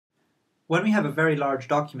when we have a very large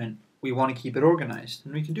document, we want to keep it organized,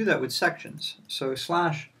 and we can do that with sections. So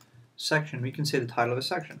 /section, we can say the title of a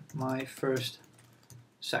section, my first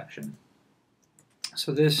section.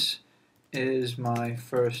 So this is my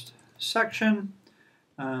first section,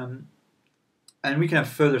 and we can have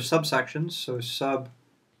further subsections. So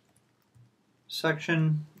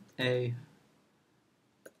subsection,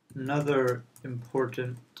 another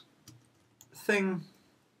important thing,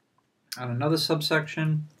 and another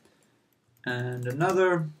subsection, and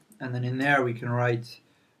another, and then in there we can write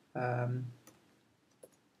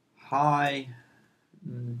hi,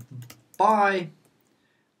 bye,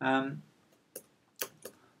 and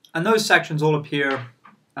those sections all appear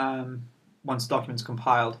once the document's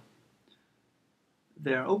compiled.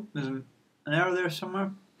 There, oh, there's an error there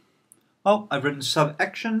somewhere. Oh, I've written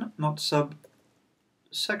sub-action, not sub-section.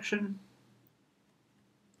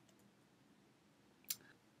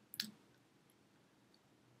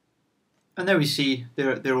 And there we see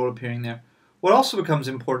they're all appearing there. What also becomes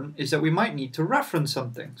important is that we might need to reference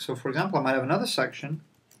something. So for example, I might have another section,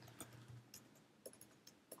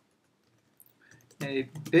 a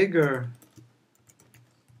bigger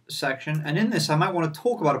section, and in this I might want to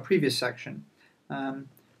talk about a previous section.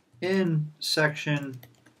 In section,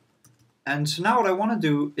 and so now what I want to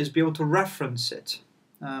do is be able to reference it.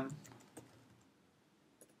 So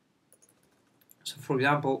for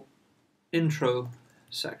example, intro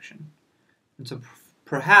section. And so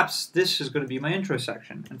perhaps this is going to be my intro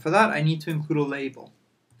section, and for that I need to include a label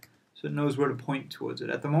so it knows where to point towards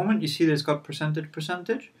it. At the moment you see that it's got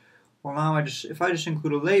percentage. Well, now if I just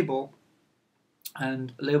include a label,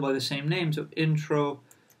 and a label by the same name, so intro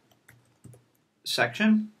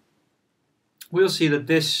section, we'll see that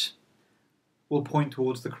this will point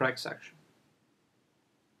towards the correct section.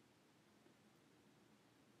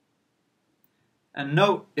 And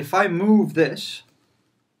note, if I move this,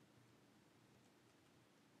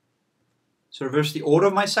 so reverse the order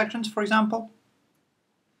of my sections, for example,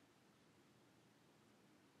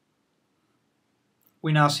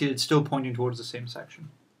 we now see it's still pointing towards the same section.